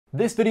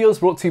This video is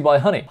brought to you by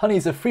Honey. Honey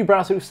is a free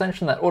browser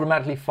extension that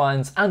automatically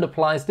finds and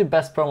applies the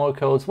best promo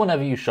codes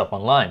whenever you shop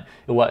online.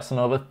 It works on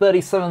over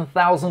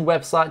 37,000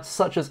 websites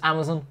such as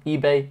Amazon,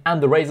 eBay, and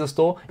the Razer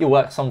store. It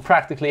works on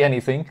practically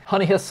anything.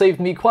 Honey has saved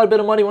me quite a bit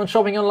of money when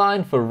shopping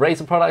online for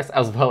Razer products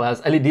as well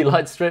as LED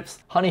light strips.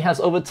 Honey has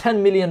over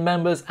 10 million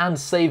members and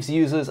saves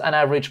users an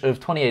average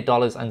of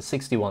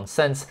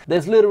 $28.61.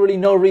 There's literally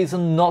no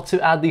reason not to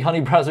add the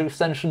Honey browser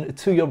extension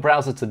to your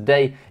browser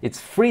today.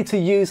 It's free to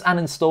use and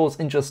installs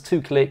in just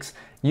 2 clicks.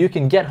 You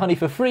can get Honey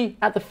for free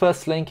at the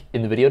first link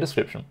in the video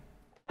description.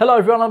 Hello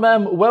everyone,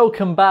 I'm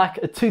welcome back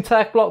to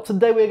TechBlock.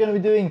 Today we're going to be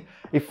doing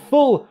a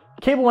full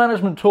cable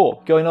management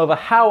tour, going over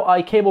how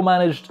I cable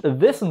managed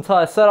this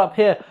entire setup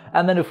here,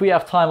 and then if we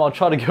have time I'll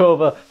try to go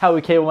over how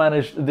we cable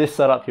managed this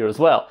setup here as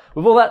well.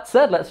 With all that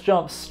said, let's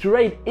jump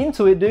straight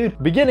into it,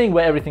 dude, beginning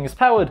where everything is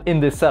powered in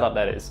this setup,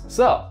 that is.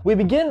 So we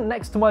begin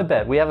next to my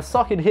bed. We have a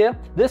socket here.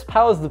 This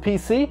powers the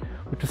PC,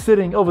 which is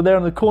sitting over there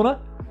in the corner.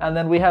 And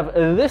then we have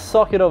this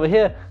socket over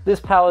here. This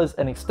powers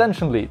an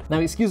extension lead. Now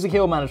excuse the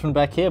cable management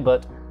back here,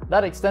 but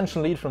that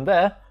extension lead from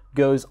there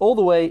goes all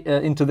the way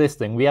into this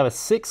thing. We have a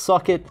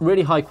 6-socket,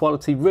 really high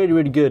quality,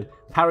 really good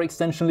power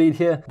extension lead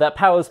here that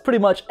powers pretty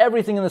much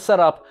everything in the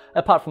setup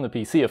apart from the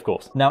PC, of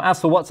course. Now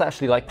as for what's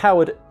actually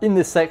powered in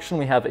this section,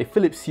 we have a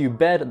Philips Hue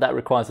bed that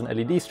requires an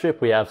LED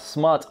strip. We have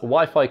smart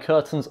Wi-Fi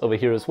curtains over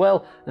here as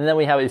well, and then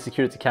we have a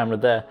security camera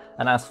there.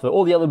 And as for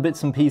all the other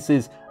bits and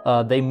pieces,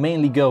 they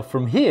mainly go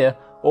from here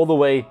all the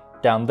way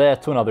down there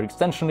to another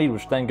extension lead,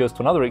 which then goes to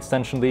another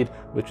extension lead,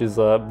 which is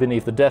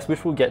beneath the desk,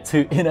 which we'll get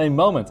to in a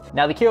moment.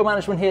 Now the cable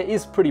management here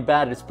is pretty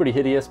bad, it's pretty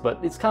hideous, but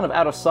it's kind of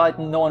out of sight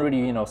and no one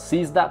really,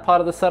 sees that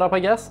part of the setup,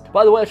 I guess.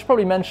 By the way, I should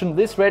probably mention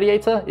this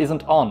radiator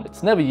isn't on.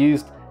 It's never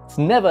used. It's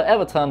never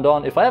ever turned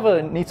on. If I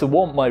ever need to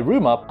warm my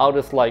room up, I'll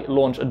just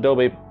launch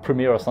Adobe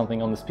Premiere or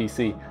something on this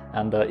PC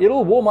and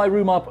it'll warm my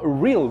room up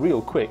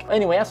real quick.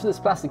 Anyway, as for this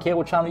plastic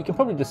cable channel, you can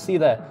probably just see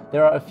there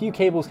are a few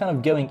cables kind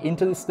of going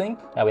into this thing.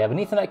 Now we have an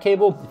Ethernet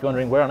cable. If you're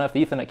wondering where on earth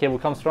the Ethernet cable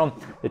comes from,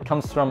 it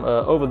comes from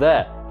over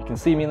there. You can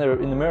see me in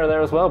the mirror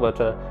there as well, but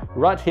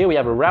right here we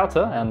have a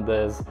router and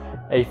there's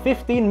a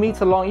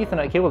 15-meter long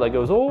Ethernet cable that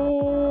goes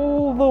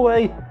all the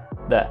way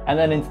there, and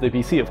then into the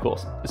PC, of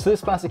course. So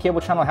this plastic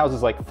cable channel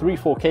houses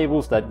 3-4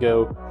 cables that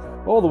go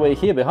all the way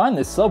here behind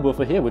this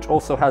subwoofer here, which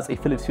also has a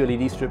Philips Hue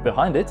LED strip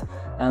behind it.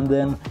 And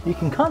then you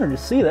can kind of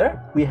just see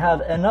there, we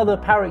have another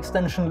power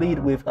extension lead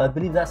with, I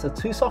believe that's a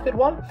 2-socket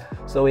one.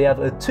 So we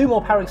have 2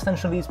 more power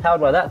extension leads powered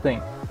by that thing.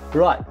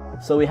 Right,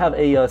 so we have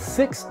a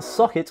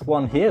 6-socket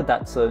one here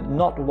that's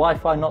not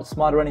Wi-Fi, not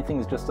smart or anything.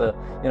 It's just a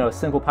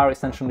simple power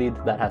extension lead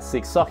that has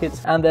 6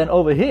 sockets. And then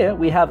over here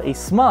we have a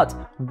smart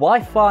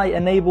Wi-Fi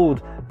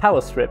enabled power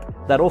strip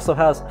that also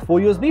has 4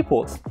 USB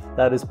ports.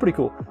 That is pretty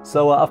cool.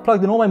 So I've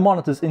plugged in all my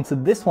monitors into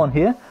this one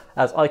here,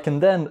 as I can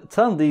then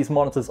turn these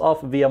monitors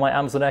off via my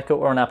Amazon Echo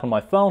or an app on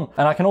my phone.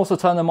 And I can also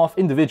turn them off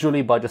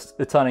individually by just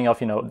turning off,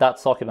 that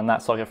socket and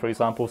that socket, for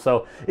example.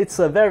 So it's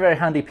a very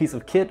handy piece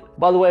of kit.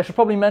 By the way, I should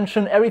probably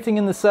mention everything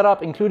in the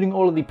setup, including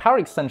all of the power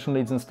extension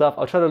leads and stuff,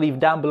 I'll try to leave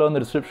down below in the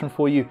description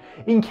for you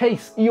in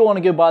case you want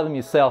to go buy them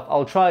yourself.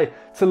 I'll try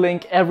to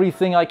link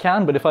everything I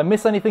can, but if I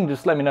miss anything,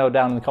 just let me know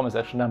down in the comment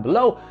section down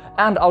below,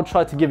 and I'll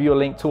try to give you a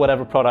link to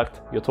whatever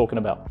product you're talking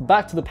about.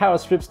 Back to the power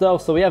strips though.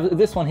 So we have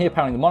this one here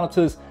powering the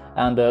monitors,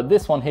 and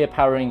this one here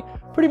powering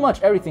pretty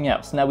much everything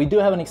else. Now we do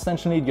have an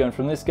extension lead going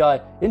from this guy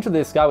into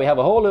this guy. We have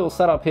a whole little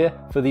setup here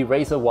for the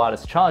Razer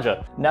wireless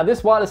charger. Now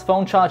this wireless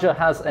phone charger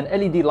has an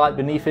LED light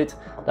beneath it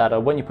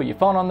that when you put your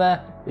phone on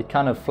there, it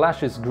kind of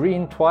flashes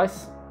green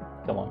twice.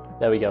 Come on,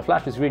 there we go,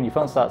 flashes green, your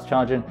phone starts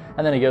charging,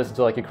 and then it goes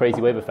into a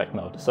crazy wave effect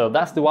mode. So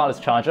that's the wireless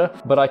charger,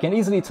 but I can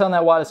easily turn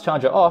that wireless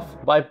charger off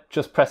by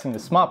just pressing the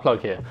smart plug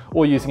here,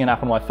 or using an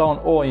app on my phone,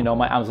 or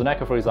my Amazon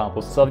Echo, for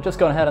example. So I've just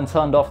gone ahead and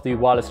turned off the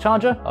wireless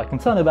charger. I can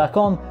turn it back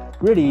on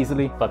really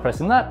easily by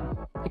pressing that.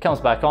 It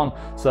comes back on.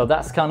 So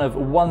that's kind of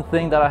one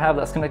thing that I have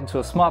that's connected to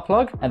a smart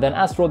plug. And then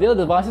as for all the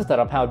other devices that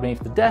are powered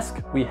beneath the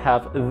desk, we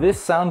have this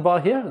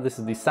soundbar here. This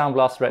is the Sound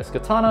Blaster X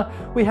Katana.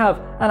 We have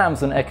an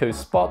Amazon Echo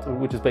Spot,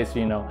 which is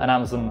basically, an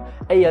Amazon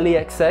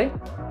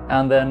ALEXA.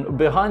 And then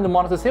behind the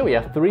monitors here, we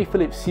have 3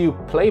 Philips Hue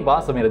play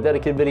bars. I made a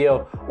dedicated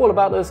video all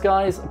about those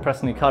guys. I'm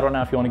pressing the card right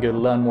now if you want to go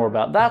learn more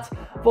about that.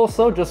 I've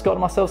also just got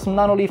myself some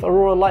Nanoleaf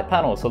Aurora light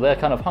panels. So they're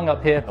kind of hung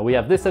up here. We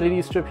have this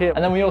LED strip here,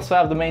 and then we also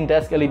have the main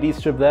desk LED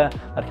strip there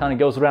that kind of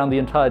goes around the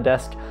entire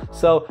desk.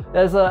 So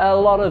there's a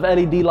lot of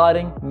LED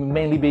lighting,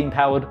 mainly being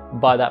powered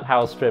by that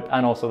power strip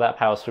and also that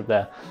power strip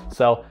there.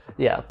 So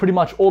yeah, pretty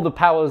much all the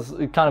powers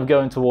kind of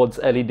going towards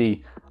LED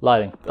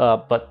lighting.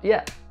 But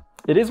yeah,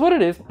 It is what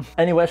it is.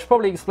 Anyway, I should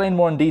probably explain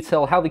more in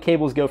detail how the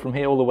cables go from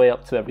here all the way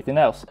up to everything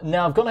else.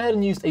 Now, I've gone ahead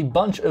and used a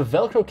bunch of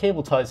Velcro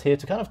cable ties here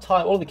to kind of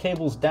tie all the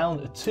cables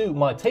down to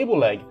my table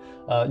leg,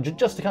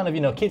 just to kind of,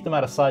 you know, keep them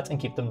out of sight and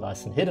keep them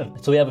nice and hidden.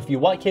 So we have a few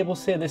white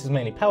cables here. This is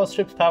mainly power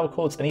strips, power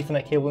cords, and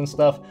Ethernet cable and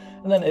stuff,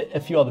 and then a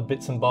few other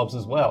bits and bobs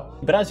as well.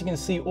 But as you can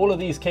see, all of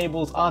these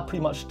cables are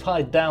pretty much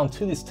tied down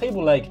to this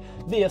table leg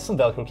via some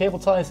Velcro cable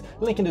ties.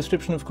 Link in the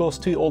description, of course,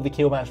 to all the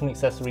cable management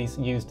accessories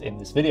used in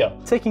this video.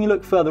 Taking a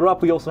look further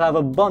up, we also have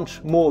a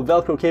bunch more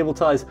Velcro cable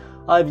ties.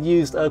 I've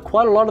used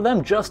quite a lot of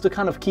them just to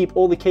kind of keep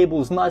all the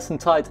cables nice and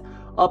tight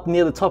up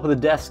near the top of the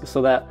desk,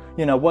 so that,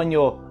 you know, when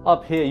you're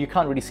up here you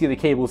can't really see the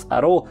cables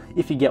at all,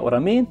 if you get what I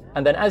mean.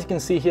 And then as you can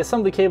see here, some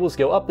of the cables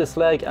go up this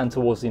leg and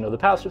towards, you know, the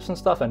power strips and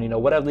stuff, and, you know,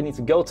 whatever they need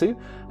to go to.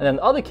 And then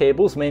the other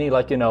cables, mainly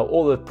like, you know,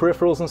 all the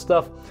peripherals and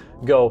stuff,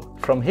 go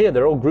from here.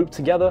 They're all grouped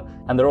together,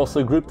 and they're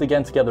also grouped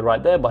again together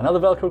right there by another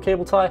Velcro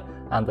cable tie,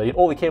 and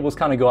all the cables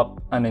kind of go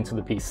up and into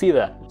the PC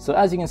there. So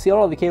as you can see,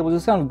 all of the cables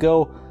just kind of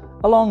go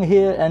along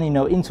here and, you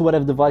know, into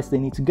whatever device they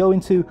need to go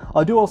into.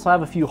 I do also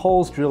have a few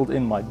holes drilled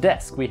in my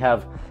desk. We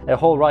have a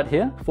hole right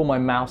here for my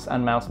mouse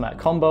and mouse mat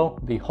combo.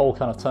 The hole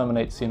kind of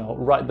terminates, you know,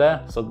 right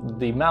there. So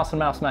the mouse and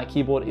mouse mat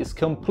keyboard is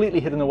completely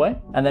hidden away.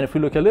 And then if we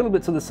look a little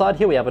bit to the side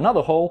here, we have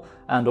another hole,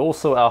 and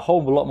also a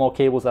hole with a lot more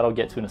cables that I'll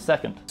get to in a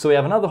second. So we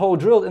have another hole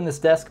drilled in this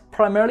desk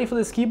primarily for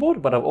this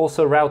keyboard, but I've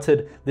also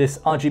routed this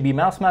RGB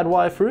mouse mat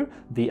wire through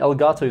the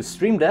Elgato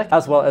Stream Deck,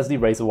 as well as the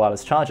Razer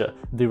wireless charger.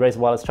 The Razer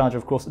wireless charger,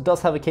 of course,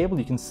 does have a cable.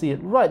 You can see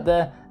it right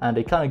there, and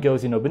it kind of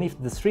goes, you know, beneath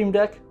the Stream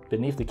Deck,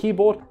 beneath the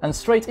keyboard, and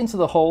straight into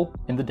the hole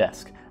in the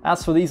desk.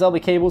 As for these other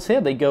cables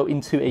here, they go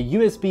into a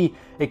USB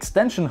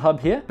extension hub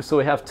here. So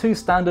we have two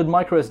standard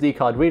micro SD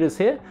card readers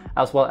here,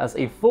 as well as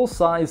a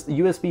full-sized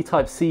USB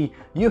Type-C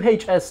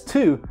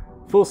UHS-2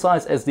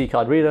 full-size SD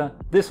card reader.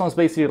 This one's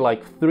basically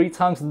like 3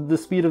 times the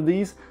speed of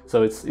these,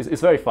 so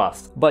it's very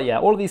fast. But yeah,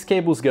 all of these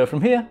cables go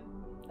from here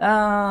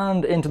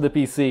and into the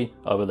PC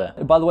over there.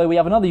 By the way, we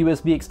have another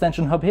USB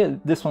extension hub here.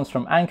 This one's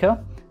from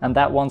Anker, and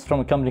that one's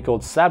from a company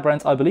called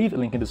Sabrent, I believe. A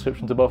link in the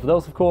description to both of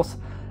those, of course.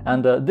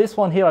 And this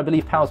one here, I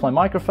believe, powers my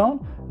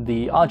microphone,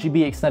 the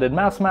RGB extended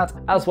mouse mat,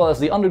 as well as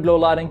the underglow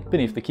lighting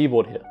beneath the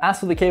keyboard here.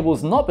 As for the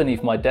cables not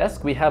beneath my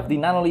desk, we have the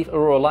Nanoleaf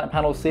Aurora light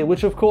panels here,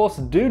 which of course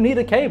do need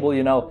a cable.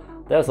 You know,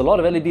 there's a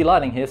lot of LED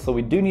lighting here, so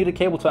we do need a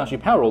cable to actually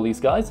power all these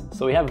guys.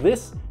 So we have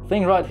this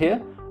thing right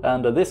here,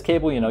 and this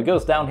cable, you know,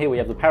 goes down here. We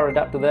have the power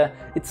adapter there.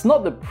 It's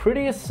not the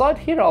prettiest sight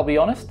here, I'll be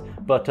honest,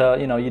 but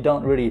you know, you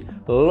don't really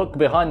look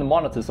behind the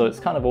monitor, so it's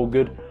kind of all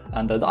good.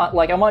 And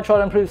like, I might try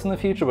to improve this in the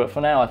future, but for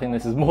now I think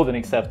this is more than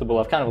acceptable.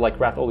 I've kind of like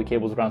wrapped all the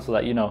cables around so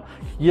that, you know,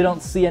 you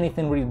don't see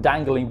anything really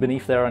dangling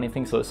beneath there or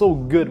anything, so it's all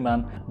good,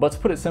 man. But to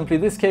put it simply,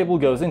 this cable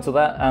goes into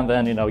that, and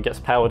then, you know, it gets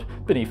powered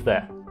beneath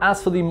there.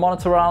 As for the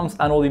monitor arms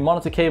and all the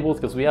monitor cables,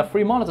 because we have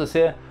 3 monitors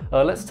here,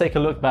 let's take a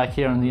look back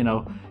here and, you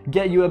know,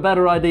 get you a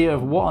better idea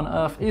of what on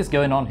earth is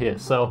going on here.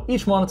 So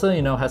each monitor,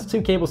 you know, has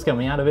 2 cables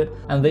coming out of it,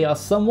 and they are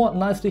somewhat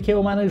nicely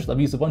cable managed. I've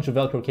used a bunch of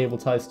Velcro cable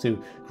ties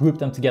to group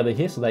them together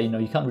here so that, you know,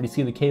 you can't really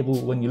see the cable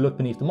when you look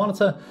beneath the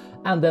monitor.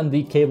 And then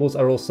the cables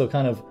are also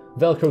kind of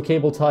Velcro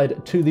cable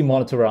tied to the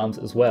monitor arms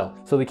as well.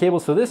 So the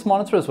cables for this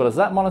monitor as well as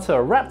that monitor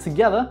are wrapped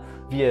together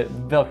via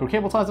Velcro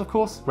cable ties, of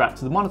course, wrapped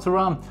to the monitor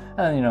arm,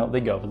 and, you know, they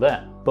go over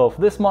there. Both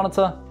this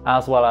monitor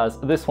as well as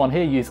this one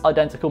here use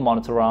identical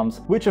monitor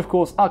arms, which of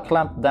course are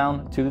clamped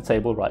down to the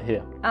table right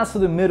here. As for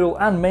the middle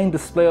and main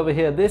display over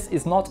here, this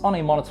is not on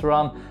a monitor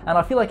arm, and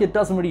I feel like it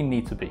doesn't really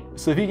need to be.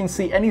 So if you can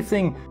see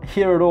anything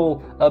here at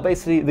all,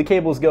 basically the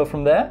cables go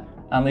from there,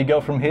 and they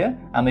go from here,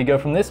 and they go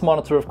from this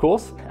monitor, of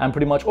course, and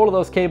pretty much all of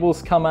those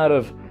cables come out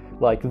of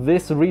like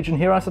this region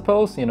here, I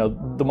suppose. You know,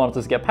 the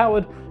monitors get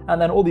powered,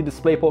 and then all the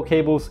DisplayPort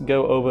cables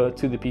go over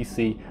to the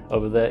PC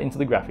over there into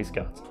the graphics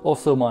card.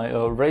 Also, my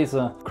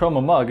Razer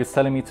Chroma mug is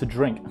telling me to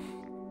drink.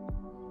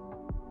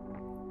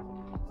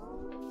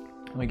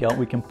 There we go,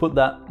 we can put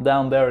that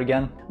down there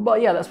again.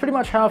 But yeah, that's pretty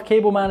much how I've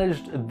cable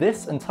managed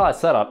this entire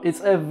setup.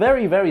 It's a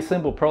very, very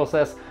simple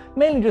process.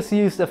 Mainly just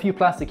used a few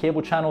plastic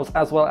cable channels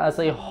as well as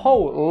a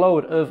whole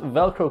load of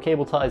Velcro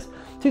cable ties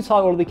to tie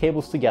all of the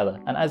cables together.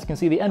 And as you can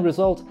see, the end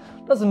result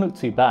doesn't look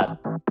too bad.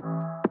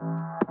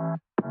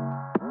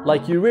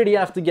 Like, you really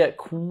have to get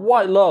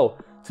quite low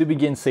to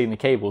begin seeing the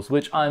cables,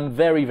 which I'm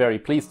very, very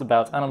pleased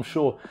about. And I'm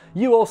sure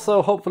you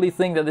also hopefully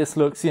think that this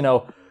looks, you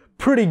know,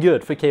 pretty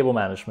good for cable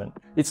management.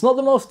 It's not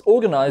the most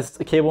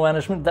organized cable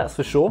management, that's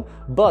for sure,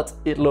 but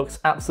it looks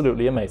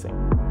absolutely amazing.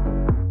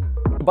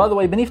 By the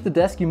way, beneath the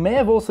desk, you may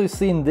have also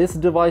seen this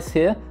device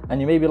here, and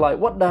you may be like,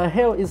 what the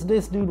hell is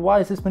this, dude? Why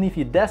is this beneath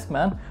your desk,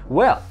 man?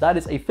 Well, that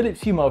is a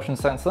Philips Hue motion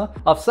sensor.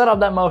 I've set up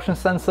that motion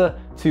sensor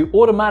to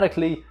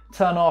automatically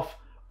turn off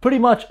pretty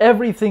much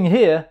everything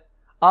here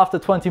after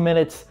 20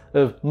 minutes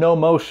of no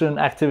motion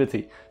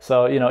activity.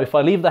 So, you know, if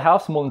I leave the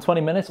house for more than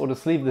 20 minutes or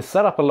just leave the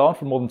setup alone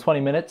for more than 20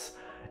 minutes,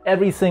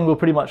 everything will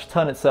pretty much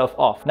turn itself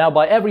off. Now,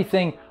 by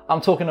everything,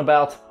 I'm talking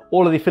about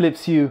all of the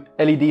Philips Hue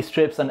LED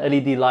strips and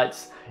LED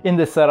lights in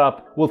this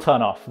setup will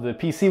turn off. The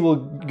PC will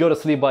go to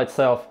sleep by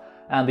itself,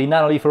 And the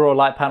nanoleaf Aurora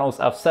light panels,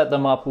 I've set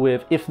them up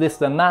with if this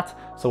then that,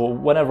 so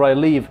whenever I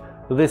leave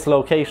this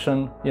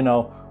location, you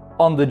know,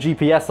 on the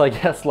GPS, I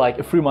guess,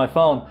 like through my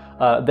phone,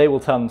 they will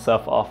turn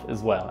themselves off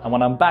as well. And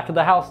when I'm back at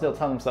the house, they'll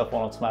turn themselves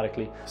on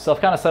automatically. So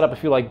I've kind of set up a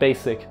few like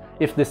basic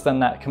if this then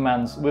that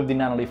commands with the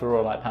nanoleaf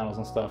Aurora light panels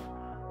and stuff.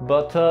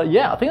 But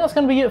yeah, I think that's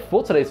going to be it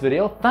for today's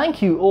video.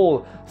 Thank you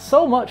all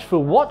so much for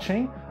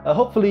watching.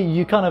 Hopefully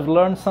you kind of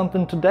learned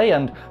something today,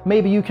 and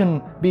maybe you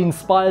can be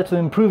inspired to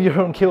improve your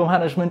own cable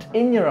management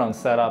in your own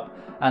setup.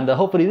 And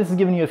hopefully this has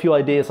given you a few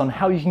ideas on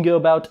how you can go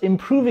about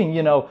improving,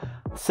 you know,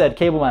 said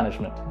cable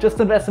management. Just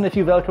invest in a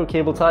few Velcro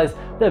cable ties.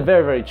 They're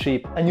very, very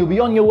cheap, and you'll be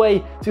on your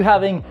way to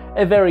having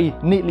a very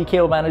neatly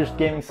cable managed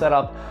gaming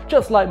setup,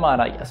 just like mine,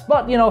 I guess.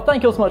 But, you know,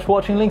 thank you all so much for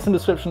watching. Links in the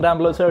description down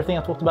below to everything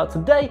I talked about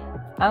today,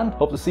 and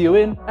hope to see you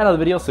in another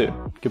video soon.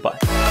 Goodbye.